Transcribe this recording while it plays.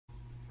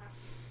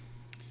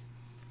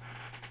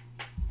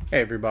Hey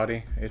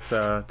everybody, it's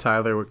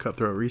Tyler with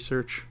Cutthroat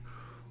Research.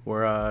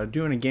 We're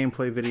doing a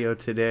gameplay video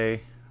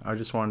today. I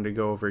just wanted to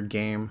go over a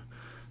game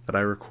that I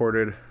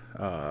recorded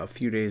a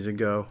few days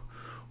ago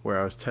where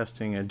I was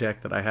testing a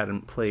deck that I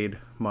hadn't played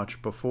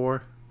much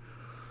before.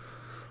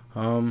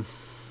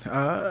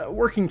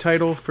 Working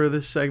title for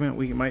this segment,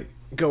 we might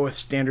go with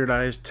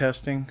standardized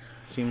testing.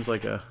 Seems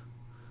like a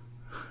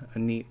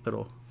neat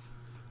little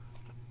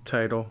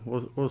title.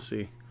 We'll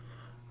see.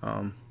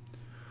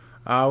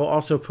 I will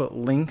also put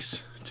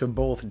links to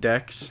both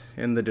decks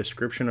in the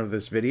description of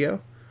this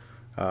video.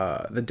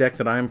 The deck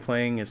that I'm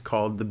playing is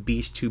called the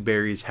Beast Who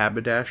Buries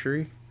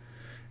Haberdashery,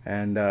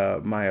 and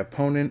my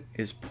opponent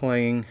is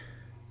playing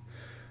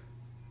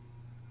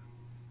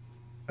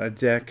a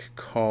deck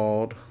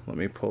called, let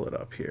me pull it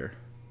up here,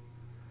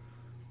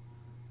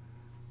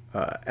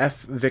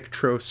 F.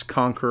 Victros,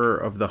 Conqueror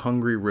of the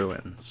Hungry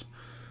Ruins.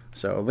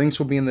 So links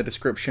will be in the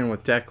description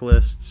with deck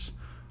lists.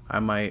 I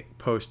might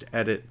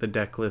edit the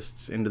deck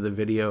lists into the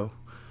video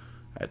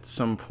at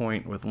some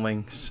point with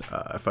links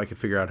if I can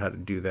figure out how to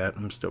do that.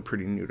 I'm still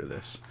pretty new to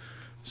this.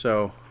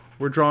 So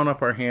we're drawing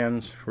up our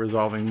hands,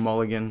 resolving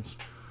mulligans.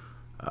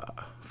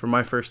 For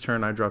my first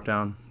turn, I drop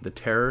down the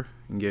Terror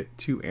and get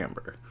 2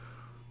 Amber.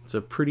 It's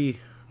a pretty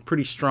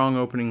strong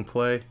opening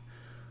play.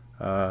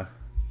 I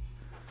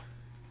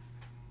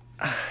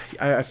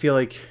feel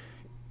like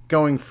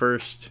going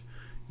first,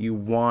 you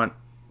want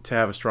to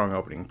have a strong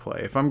opening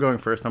play. If I'm going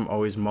first, I'm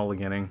always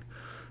mulliganing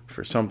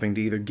for something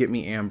to either get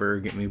me Amber or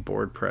get me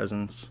board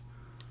presence.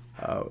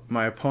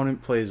 My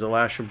opponent plays a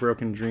Lash of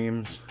Broken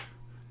Dreams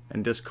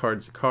and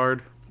discards a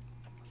card.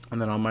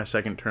 And then on my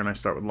second turn, I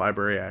start with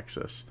Library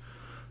Access.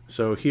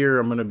 So here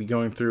I'm going to be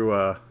going through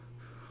a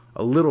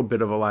little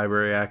bit of a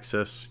Library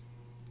Access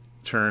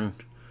turn.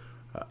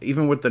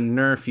 Even with the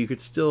nerf, you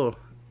could still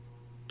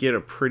get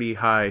a pretty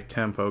high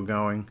tempo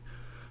going.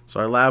 So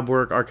I lab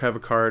work, archive a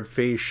card,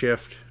 phase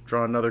shift,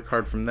 draw another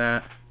card from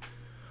that.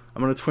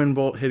 I'm going to twin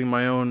bolt, hitting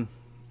my own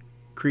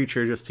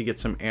creature just to get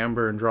some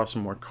Amber and draw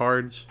some more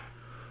cards.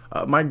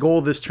 My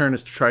goal this turn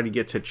is to try to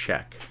get to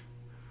check.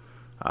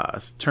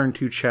 Turn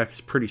 2 check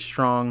is pretty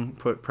strong,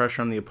 put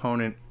pressure on the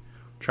opponent,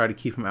 try to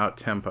keep him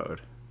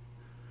out-tempoed.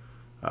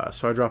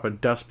 So I drop a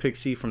Dust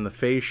Pixie from the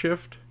phase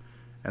shift,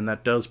 and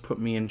that does put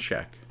me in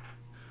check.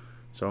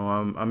 So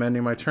I'm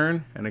ending my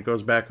turn, and it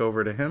goes back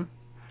over to him.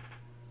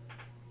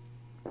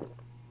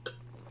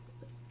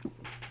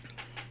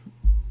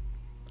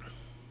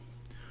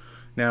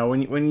 Now,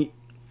 when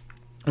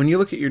you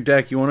look at your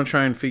deck, you want to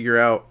try and figure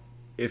out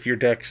if your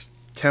deck's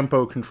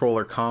tempo, control,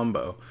 or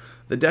combo.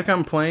 The deck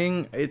I'm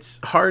playing, it's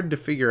hard to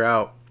figure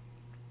out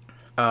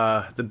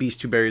the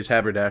Beast Who Buries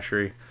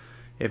Haberdashery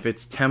if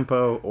it's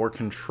tempo or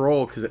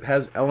control, because it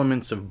has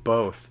elements of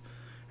both,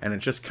 and it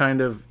just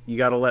kind of, you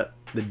got to let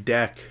the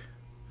deck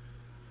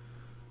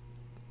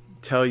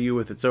tell you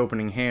with its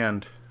opening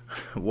hand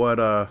what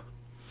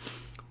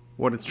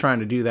it's trying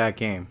to do that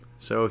game.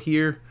 So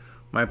here,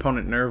 my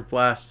opponent Nerve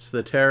Blasts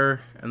the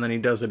Terror, and then he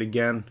does it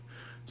again.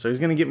 So he's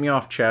going to get me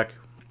off check.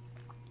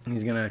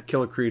 He's going to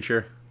kill a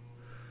creature.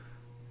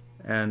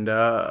 And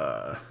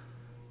I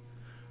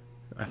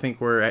think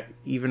we're at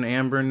even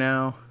Amber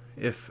now.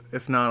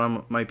 If not,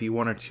 I might be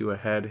 1 or 2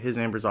 ahead. His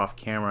Amber's off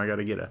camera. I got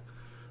to get a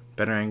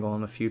better angle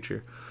in the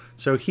future.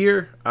 So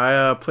here,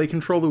 I play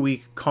Control of the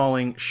Weak,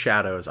 calling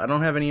Shadows. I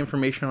don't have any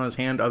information on his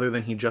hand other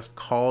than he just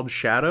called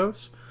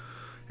Shadows.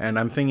 And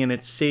I'm thinking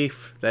it's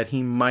safe that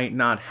he might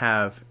not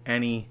have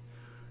any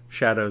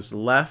shadows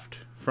left.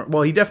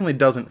 Well, he definitely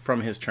doesn't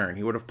from his turn.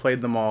 He would have played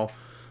them all.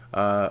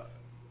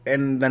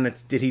 And then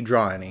it's, did he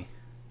draw any?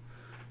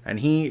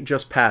 And he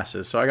just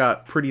passes. So I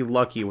got pretty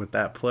lucky with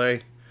that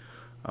play.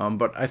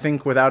 But I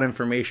think without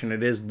information,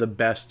 it is the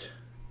best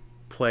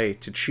play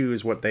to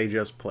choose what they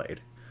just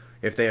played,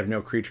 if they have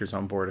no creatures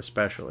on board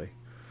especially.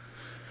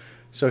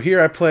 So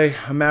here I play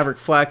a Maverick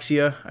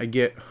Flaxia. I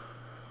get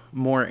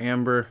more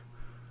Amber.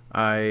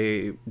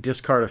 I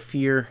discard a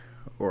Fear,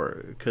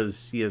 or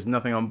because he has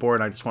nothing on board,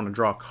 I just want to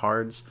draw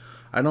cards.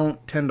 I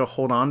don't tend to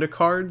hold on to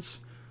cards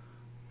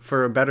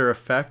for a better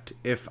effect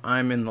if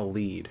I'm in the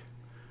lead,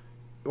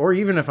 or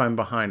even if I'm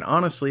behind.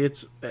 Honestly,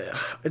 it's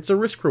a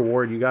risk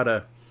reward. You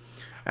gotta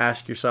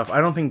ask yourself.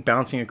 I don't think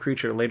bouncing a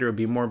creature later would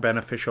be more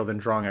beneficial than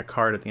drawing a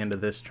card at the end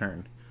of this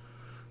turn.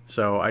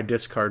 So I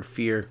discard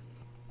Fear.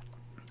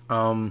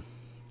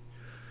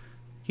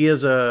 He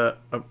has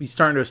he's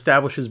starting to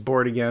establish his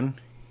board again.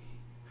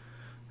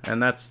 And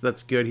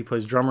that's good. He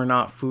plays Drummer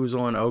Knot,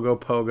 Foozle, and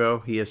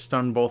Ogopogo. He has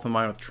stunned both of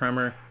mine with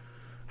Tremor.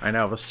 I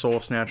now have a Soul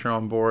Snatcher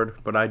on board,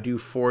 but I do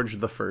forge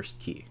the first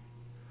key.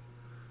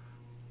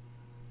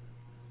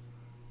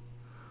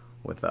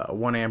 With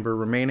 1 Amber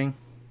remaining.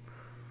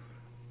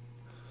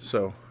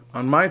 So,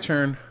 on my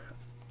turn,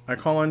 I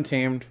call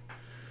Untamed,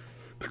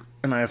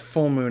 and I have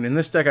Full Moon. In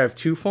this deck, I have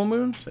 2 Full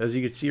Moons, as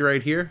you can see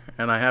right here,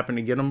 and I happen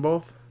to get them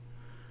both.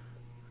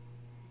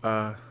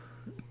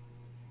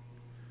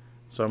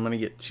 So I'm going to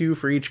get 2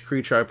 for each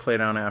creature I play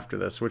down after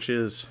this, which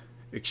is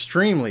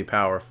extremely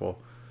powerful.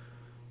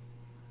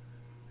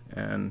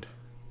 And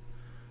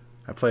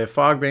I play a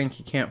Fog Bank,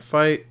 he can't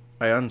fight.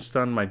 I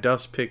unstun my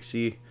Dust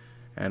Pixie,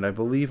 and I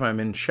believe I'm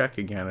in check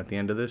again at the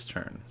end of this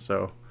turn.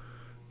 So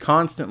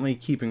constantly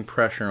keeping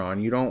pressure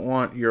on. You don't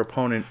want your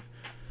opponent...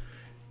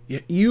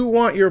 You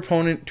want your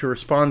opponent to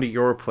respond to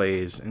your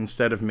plays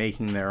instead of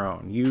making their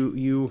own.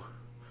 You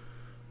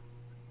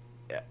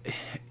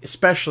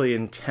especially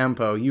in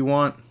tempo, you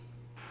want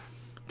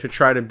to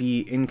try to be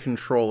in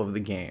control of the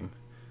game.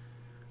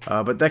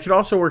 But that could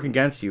also work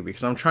against you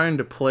because I'm trying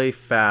to play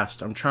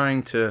fast. I'm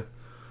trying to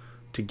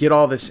get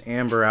all this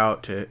amber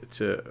out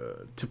to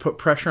put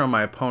pressure on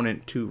my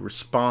opponent to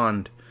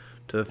respond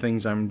to the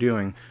things I'm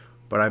doing.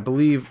 But I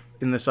believe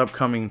in this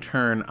upcoming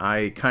turn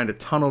I kind of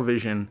tunnel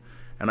vision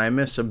and I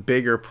miss a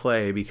bigger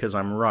play because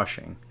I'm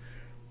rushing.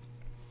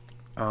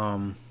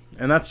 And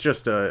that's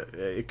just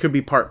it could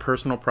be part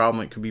personal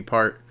problem, it could be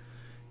part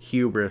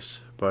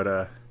hubris,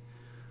 but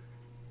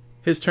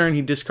his turn,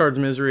 he discards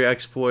Misery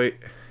Exploit.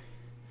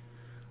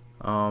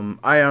 On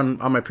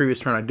my previous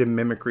turn, I did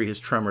Mimicry his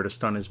Tremor to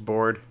stun his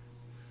board.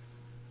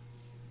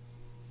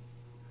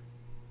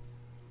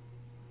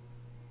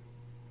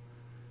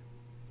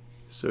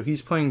 So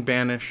he's playing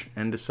Banish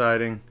and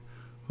deciding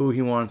who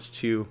he wants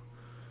to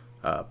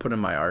put in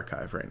my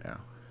archive right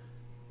now.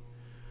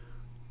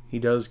 He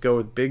does go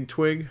with Big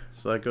Twig,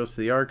 so that goes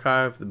to the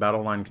archive. The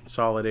battle line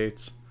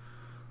consolidates.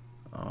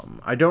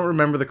 I don't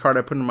remember the card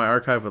I put in my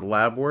archive with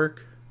Lab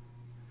Work.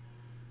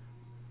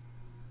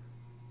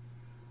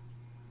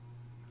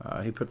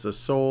 He puts a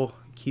Soul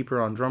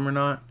Keeper on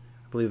Drummernot.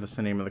 I believe that's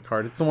the name of the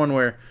card. It's the one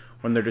where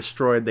when they're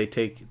destroyed, they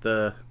take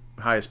the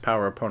highest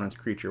power opponent's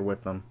creature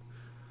with them.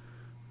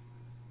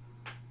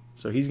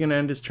 So he's going to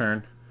end his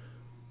turn.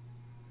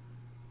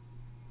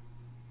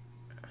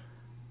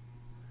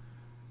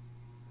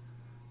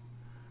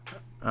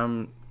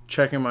 I'm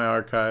checking my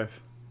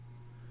archive.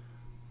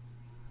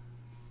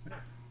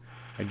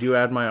 I do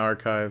add my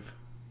archive.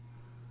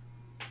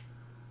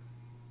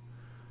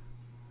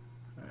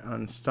 I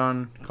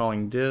unstun,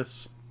 calling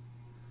Dis.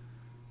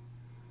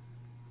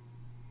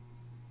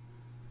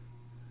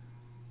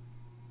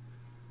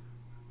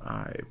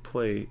 I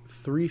play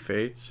 3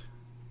 Fates.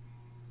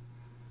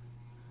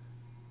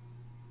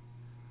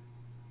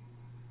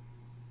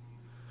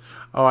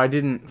 Oh, I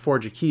didn't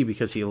forge a key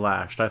because he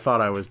lashed. I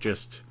thought I was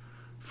just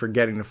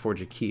forgetting to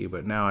forge a key,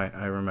 but now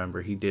I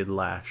remember he did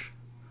lash.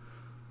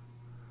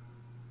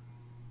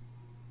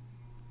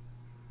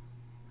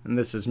 And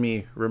this is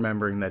me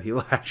remembering that he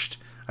lashed.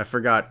 I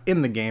forgot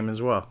in the game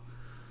as well.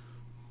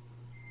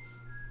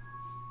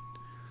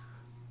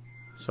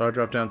 So I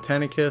drop down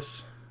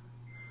Tentacus.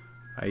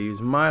 I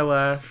use my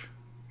lash.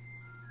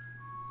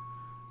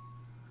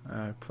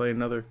 I play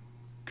another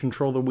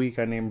Control the Weak.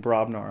 I named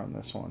Brobnar on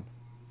this one.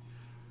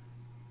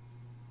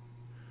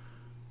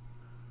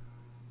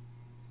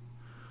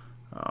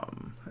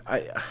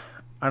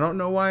 I don't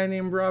know why I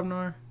named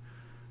Brobnar.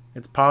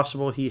 It's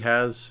possible he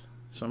has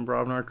some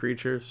Brobnar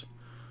creatures.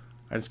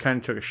 I just kind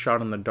of took a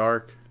shot in the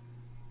dark.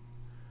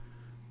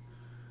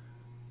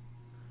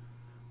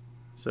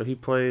 So he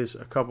plays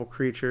a couple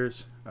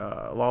creatures,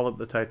 Lollop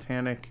the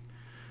Titanic,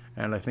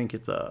 and I think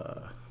it's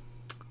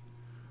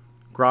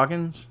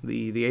Groggins,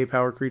 the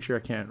A-power creature.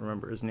 I can't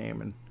remember his name,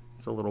 and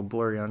it's a little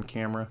blurry on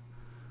camera.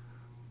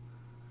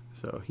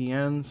 So he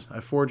ends.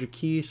 I forge a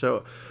key.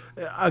 So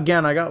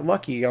again, I got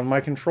lucky on my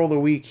Control the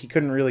Weak. He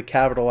couldn't really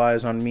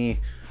capitalize on me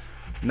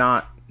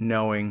not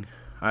knowing.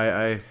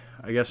 I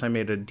guess I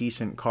made a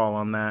decent call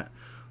on that.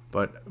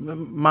 But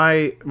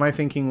my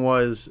thinking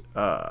was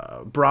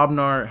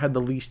Brobnar had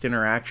the least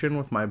interaction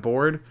with my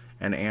board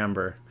and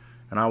Amber,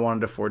 and I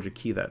wanted to forge a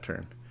key that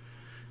turn.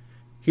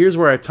 Here's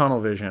where I tunnel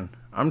vision.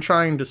 I'm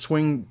trying to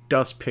swing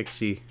Dust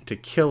Pixie to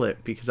kill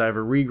it because I have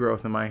a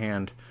regrowth in my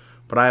hand,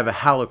 but I have a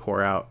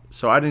Halicore out,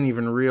 so I didn't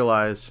even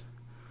realize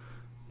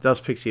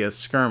Dust Pixie has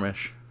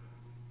Skirmish.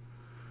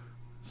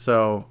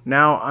 So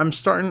now I'm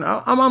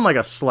on like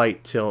a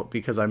slight tilt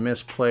because I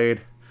misplayed.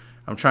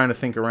 I'm trying to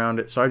think around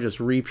it, so I just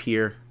reap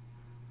here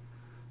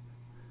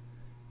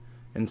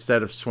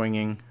instead of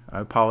swinging.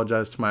 I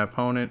apologize to my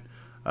opponent.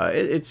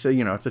 It's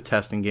a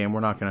testing game. We're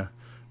not gonna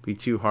be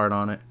too hard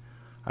on it.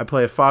 I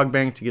play a Fog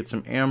Bank to get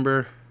some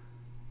Amber,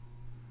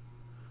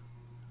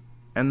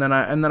 and then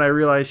I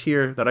realize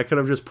here that I could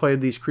have just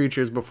played these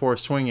creatures before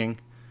swinging,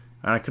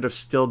 and I could have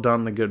still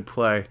done the good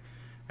play.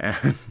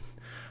 And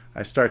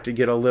I start to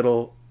get a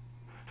little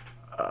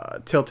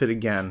tilted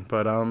again,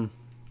 but I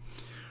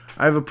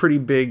have a pretty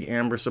big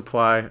Amber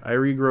supply. I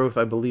regrowth,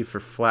 I believe,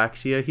 for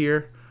Flaxia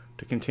here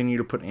to continue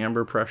to put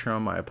Amber pressure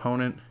on my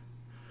opponent.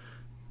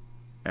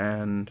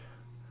 And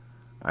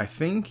I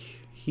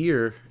think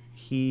here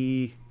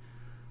he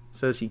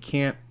says he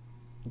can't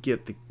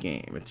get the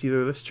game. It's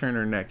either this turn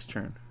or next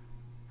turn.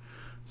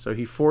 So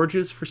he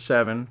forges for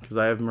 7 because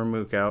I have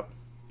Murmuk out.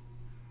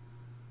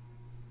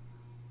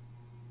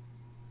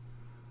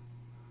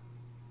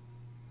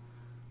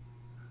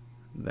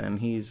 Then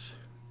he's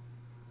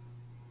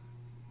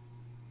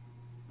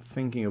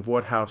thinking of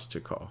what house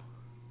to call.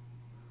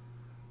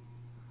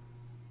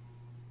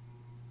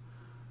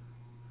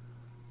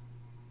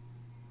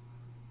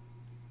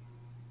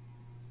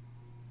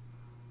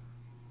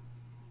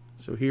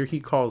 So here he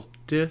calls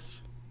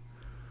dis.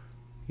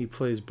 He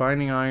plays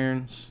Binding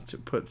Irons to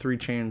put 3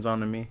 chains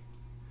onto me.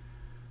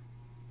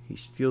 He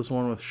steals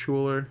one with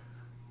Schuler.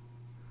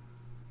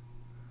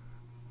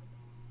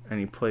 And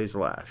he plays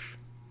Lash.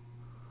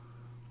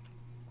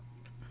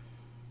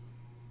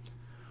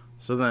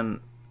 So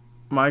then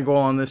my goal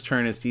on this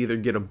turn is to either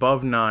get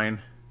above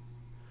 9.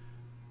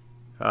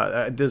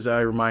 I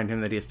remind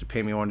him that he has to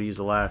pay me 1 to use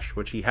a Lash,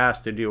 which he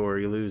has to do or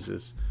he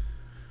loses.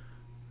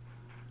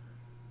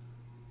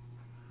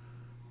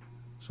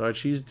 So I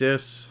choose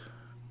dis.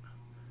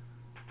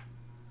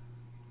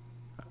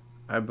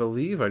 I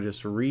believe I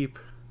just reap.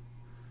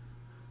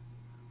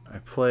 I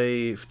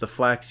play the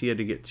Flaxia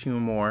to get 2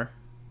 more.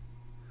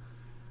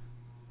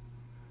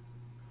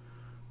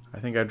 I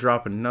think I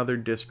drop another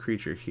disc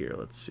creature here.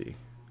 Let's see.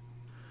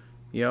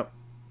 Yep.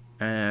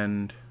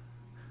 And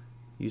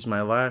use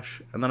my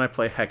Lash. And then I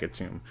play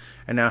Hecatomb.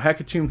 And now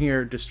Hecatomb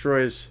here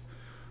destroys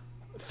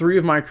 3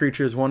 of my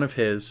creatures, 1 of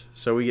his.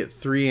 So we get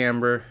 3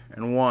 Amber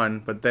and 1.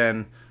 But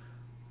then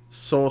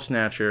Soul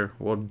Snatcher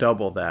will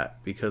double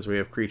that because we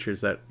have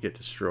creatures that get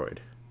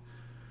destroyed.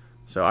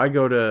 So I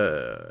go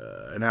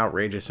to an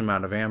outrageous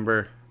amount of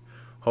Amber.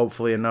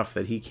 Hopefully enough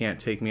that he can't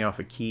take me off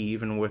a key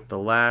even with the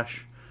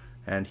Lash.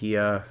 And he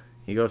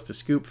goes to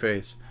Scoop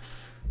Face.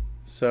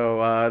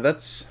 So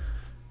that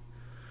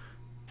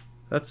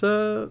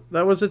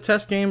was a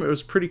test game. It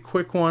was a pretty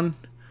quick one.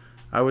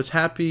 I was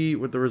happy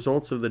with the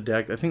results of the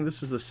deck. I think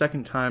this is the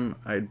second time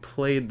I'd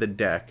played the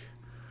deck,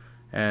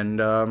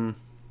 and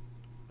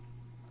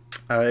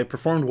I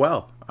performed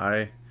well.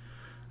 I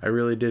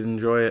really did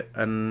enjoy it,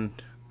 and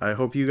I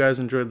hope you guys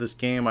enjoyed this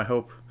game.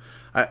 I'm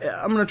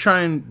gonna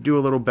try and do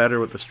a little better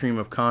with the stream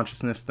of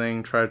consciousness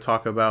thing. Try to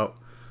talk about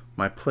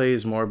my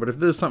plays more. But if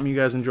this is something you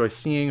guys enjoy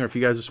seeing, or if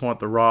you guys just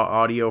want the raw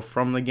audio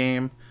from the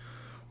game,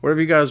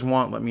 whatever you guys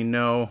want, let me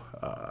know.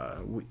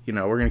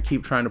 We're going to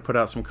keep trying to put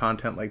out some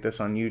content like this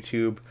on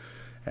YouTube.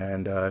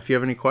 And if you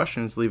have any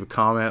questions, leave a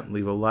comment,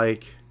 leave a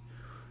like,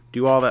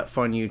 do all that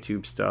fun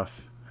YouTube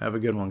stuff. Have a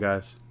good one,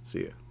 guys.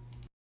 See ya.